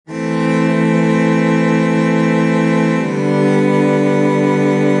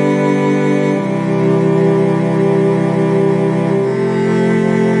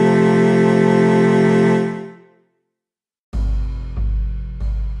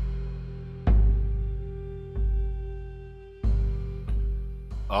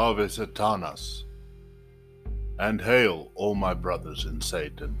Ave Satanas, and hail all my brothers in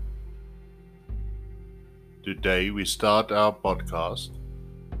Satan. Today we start our podcast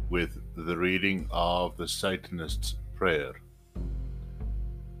with the reading of the Satanist's prayer.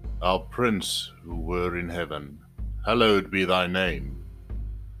 Our Prince who were in heaven, hallowed be thy name.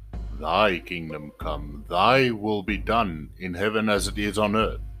 Thy kingdom come, thy will be done in heaven as it is on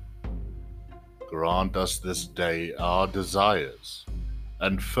earth. Grant us this day our desires,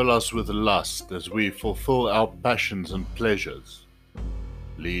 and fill us with lust as we fulfill our passions and pleasures.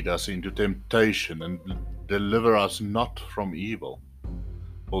 Lead us into temptation and deliver us not from evil.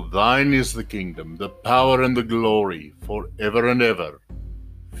 For thine is the kingdom, the power and the glory, for ever and ever.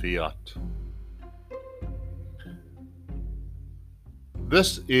 Fiat.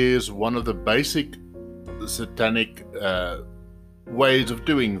 This is one of the basic satanic ways of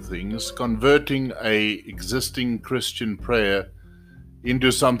doing things, converting a existing Christian prayer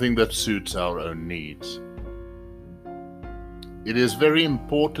into something that suits our own needs. It is very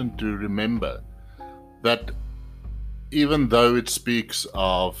important to remember that even though it speaks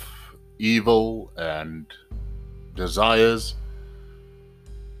of evil and desires,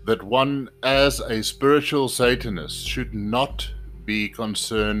 that one as a spiritual Satanist should not be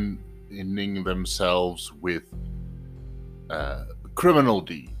concerning themselves with criminal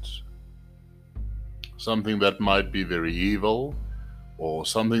deeds, something that might be very evil, or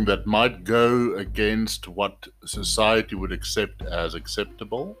something that might go against what society would accept as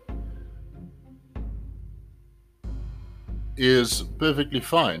acceptable, is perfectly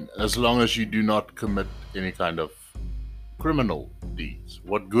fine as long as you do not commit any kind of criminal deeds.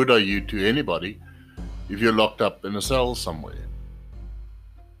 What good are you to anybody if you're locked up in a cell somewhere?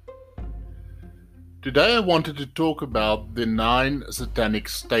 Today I wanted to talk about the 9 satanic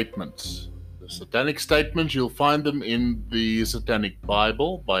statements. The satanic statements, you'll find them in the Satanic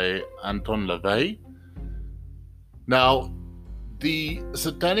Bible by Anton LaVey. Now, the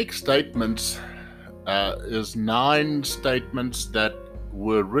satanic statements is 9 statements that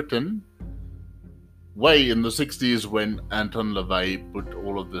were written way in the 60s when Anton LaVey put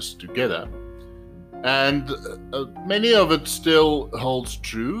all of this together. And many of it still holds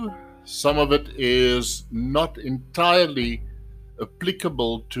true. Some of it is not entirely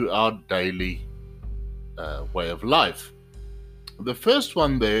applicable to our daily way of life. The first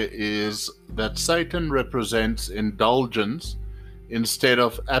one there is that Satan represents indulgence instead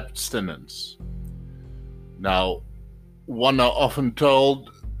of abstinence. Now, one are often told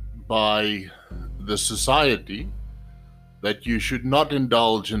by the society that you should not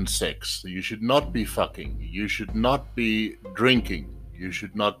indulge in sex, you should not be fucking, you should not be drinking, you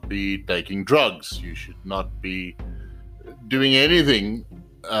should not be taking drugs, you should not be doing anything.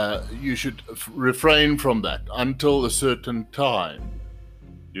 You should refrain from that until a certain time.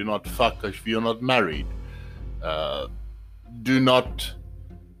 Do not fuck if you're not married. Do not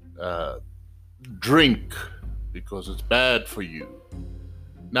drink because it's bad for you.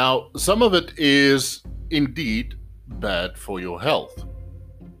 Now, some of it is indeed bad for your health.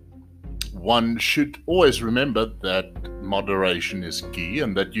 One should always remember that moderation is key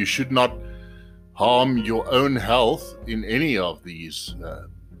and that you should not harm your own health in any of these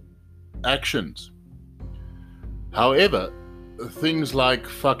actions. However, things like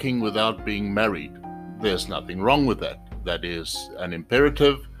fucking without being married, there's nothing wrong with that. That is an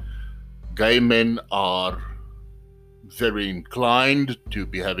imperative. Gay men are very inclined to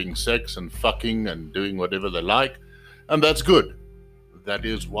be having sex and fucking and doing whatever they like, and that's good. That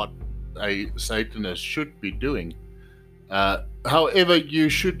is what a Satanist should be doing. However, you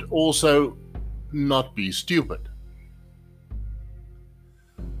should also not be stupid.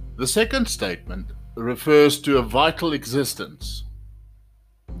 The second statement refers to a vital existence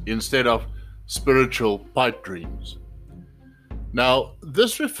instead of spiritual pipe dreams. Now,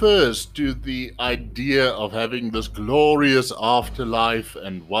 this refers to the idea of having this glorious afterlife,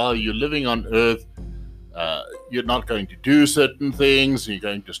 and while you're living on earth, you're not going to do certain things, and you're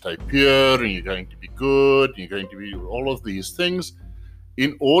going to stay pure, and you're going to be good, and you're going to be all of these things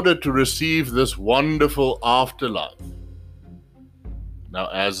in order to receive this wonderful afterlife. Now,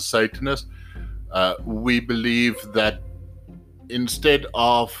 as a Satanist, we believe that instead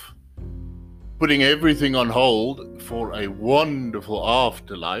of putting everything on hold for a wonderful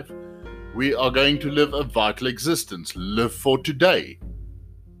afterlife, we are going to live a vital existence. Live for today.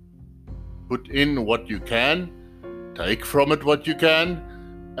 Put in what you can, take from it what you can,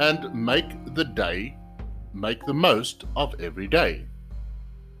 and make the most of every day.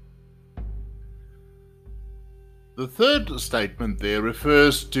 The third statement there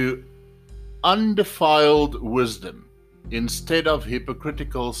refers to undefiled wisdom. instead of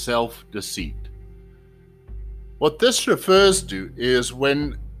hypocritical self-deceit. What this refers to is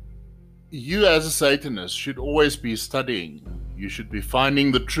when you as a Satanist should always be studying. You should be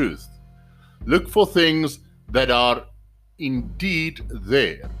finding the truth. Look for things that are indeed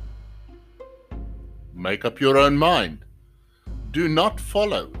there. Make up your own mind. Do not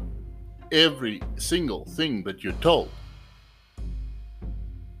follow every single thing that you're told.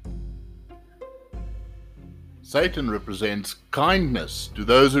 Satan represents kindness to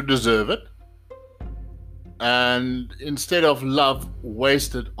those who deserve it, and instead of love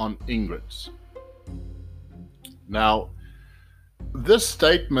wasted on ingrates. Now, this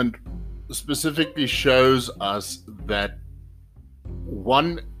statement specifically shows us that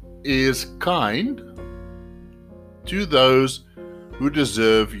one is kind to those who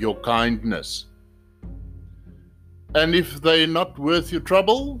deserve your kindness. And if they're not worth your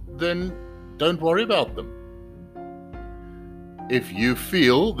trouble, then don't worry about them. If you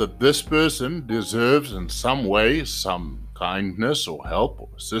feel that this person deserves in some way some kindness or help or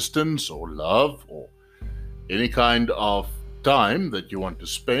assistance or love or any kind of time that you want to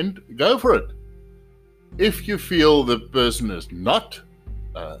spend, go for it. If you feel the person is not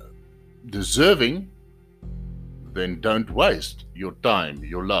deserving, then don't waste your time,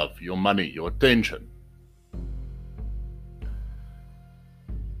 your love, your money, your attention.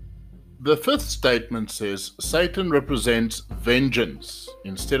 The fifth statement says Satan represents vengeance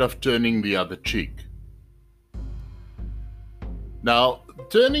instead of turning the other cheek. Now,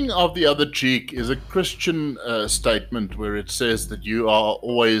 turning of the other cheek is a Christian statement where it says that you are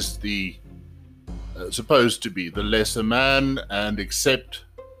always supposed to be the lesser man and accept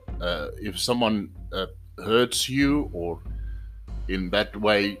if someone hurts you or in that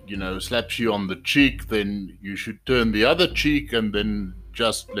way, slaps you on the cheek, then you should turn the other cheek and then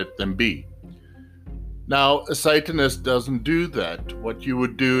just let them be. Now, a Satanist doesn't do that. What you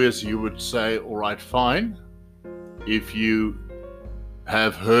would do is you would say, all right, fine. If you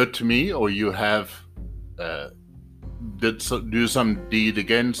have hurt me or you have do some deed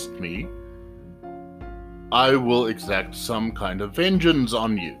against me, I will exact some kind of vengeance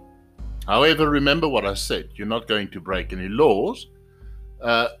on you. However, remember what I said. You're not going to break any laws.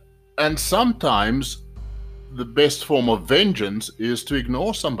 And sometimes the best form of vengeance is to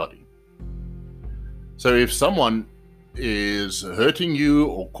ignore somebody. So if someone is hurting you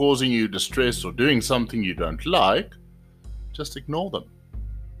or causing you distress or doing something you don't like, just ignore them.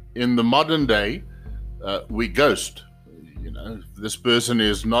 In the modern day, we ghost. If this person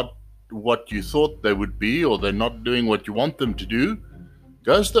is not what you thought they would be or they're not doing what you want them to do,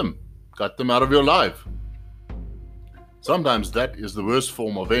 ghost them. Cut them out of your life. Sometimes that is the worst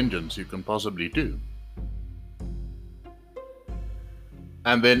form of vengeance you can possibly do.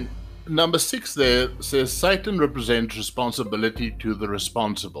 And then number 6 there says Satan represents responsibility to the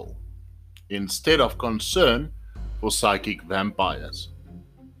responsible instead of concern for psychic vampires.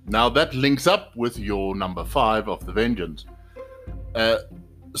 Now that links up with your number 5 of the vengeance.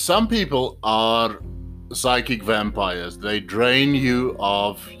 Some people are psychic vampires. They drain you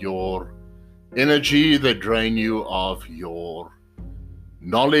of your energy, they drain you of your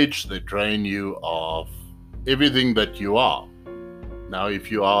knowledge, they drain you of everything that you are. Now,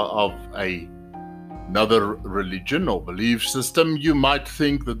 if you are of another religion or belief system, you might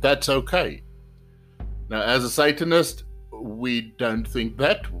think that that's okay. Now, as a Satanist, we don't think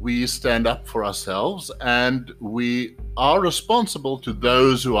that. We stand up for ourselves and we are responsible to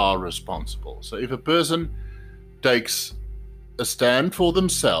those who are responsible. So if a person takes a stand for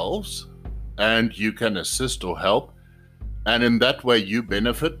themselves and you can assist or help, and in that way you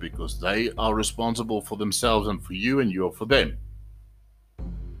benefit because they are responsible for themselves and for you and you're for them.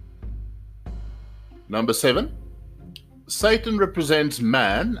 Number 7, Satan represents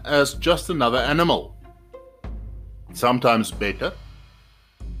man as just another animal. Sometimes better,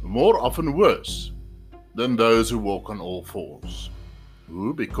 more often worse, than those who walk on all fours,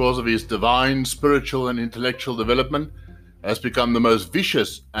 who, because of his divine, spiritual, and intellectual development, has become the most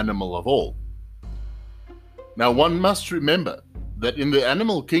vicious animal of all. Now, one must remember that in the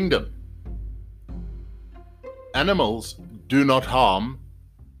animal kingdom, animals do not harm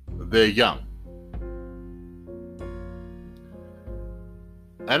their young.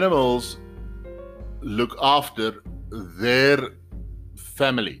 Animals look after their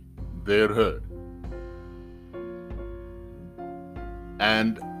family, their herd.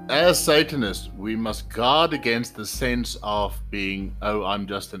 And as Satanists, we must guard against the sense of being, oh, I'm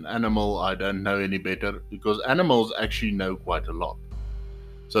just an animal, I don't know any better, because animals actually know quite a lot.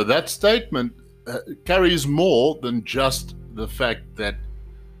 So that statement carries more than just the fact that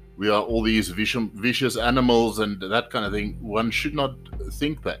we are all these vicious animals and that kind of thing. One should not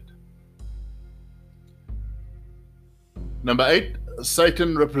think that. Number 8,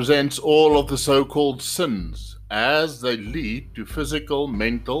 Satan represents all of the so-called sins as they lead to physical,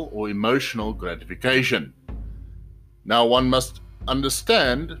 mental, or emotional gratification. Now, one must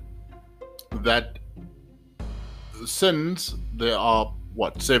understand that sins, there are,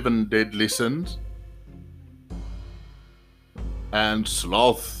 7 deadly sins? And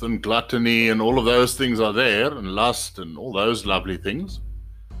sloth and gluttony and all of those things are there, and lust and all those lovely things.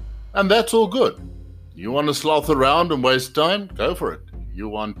 And that's all good. You want to sloth around and waste time? Go for it. You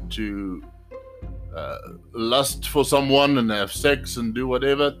want to lust for someone and have sex and do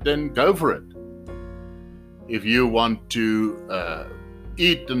whatever? Then go for it. If you want to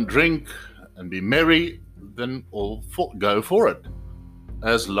eat and drink and be merry, then go for it.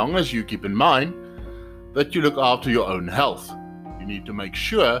 As long as you keep in mind that you look after your own health. You need to make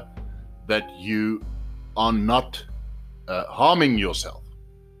sure that you are not harming yourself.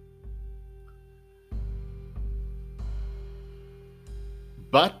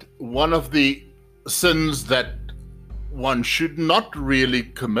 But one of the sins that one should not really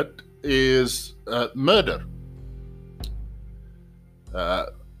commit is murder.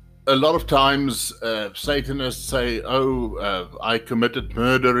 A lot of times Satanists say, I committed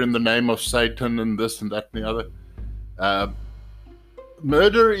murder in the name of Satan and this and that and the other.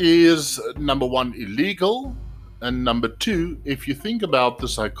 Murder is, number 1, illegal, and number 2, if you think about the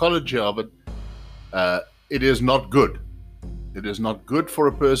psychology of it, it is not good. It is not good for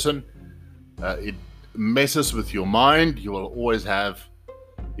a person. It messes with your mind. You will always have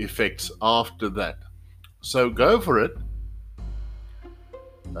effects after that. So go for it.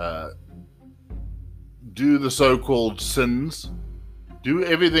 Do the so-called sins. Do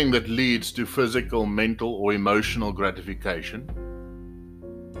everything that leads to physical, mental, or emotional gratification.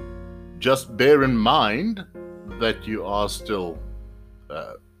 Just bear in mind that you are still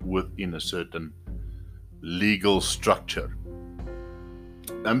within a certain legal structure.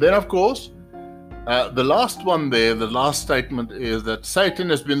 And then, of course, the last one there, the last statement is that Satan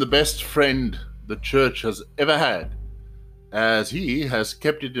has been the best friend the church has ever had, as he has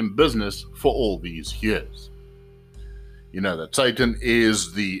kept it in business for all these years. You know that Satan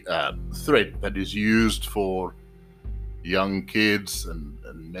is the threat that is used for young kids and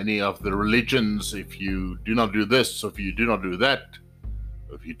many of the religions. If you do not do this, if you do not do that,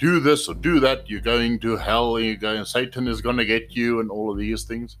 if you do this or do that, you're going to hell, Satan is going to get you, and all of these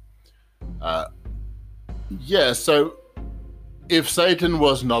things. So if Satan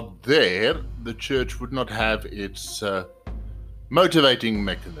was not there, the church would not have its motivating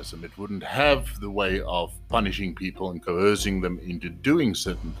mechanism. It wouldn't have the way of punishing people and coercing them into doing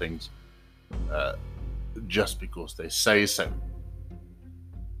certain things just because they say so.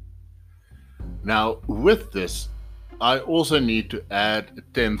 Now, with this, I also need to add a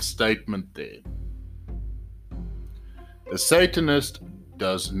 10th statement there. A Satanist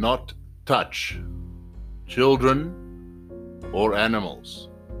does not touch children or animals.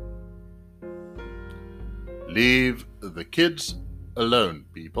 Leave the kids alone,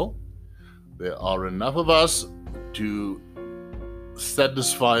 people. There are enough of us to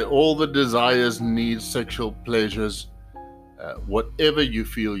satisfy all the desires, needs, sexual pleasures, whatever you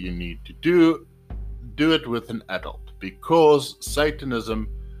feel you need to do it with an adult, because Satanism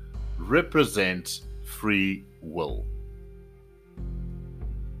represents free will.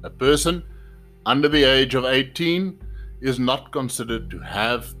 A person under the age of 18 is not considered to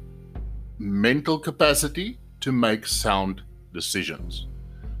have mental capacity to make sound decisions.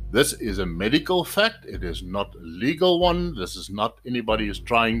 This is a medical fact. It is not a legal one. This is not anybody who's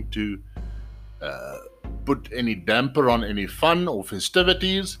trying to put any damper on any fun or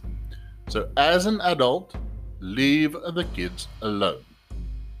festivities. So as an adult, leave the kids alone.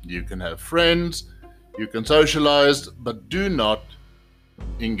 You can have friends, you can socialize, but do not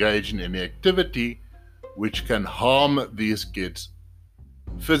engage in any activity which can harm these kids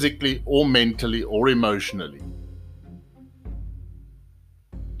physically or mentally or emotionally.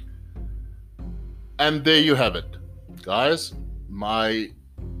 And there you have it, guys. My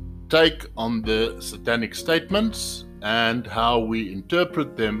take on the satanic statements and how we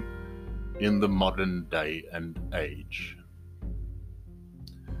interpret them in the modern day and age.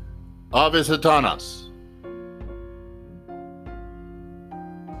 Ave Satanas.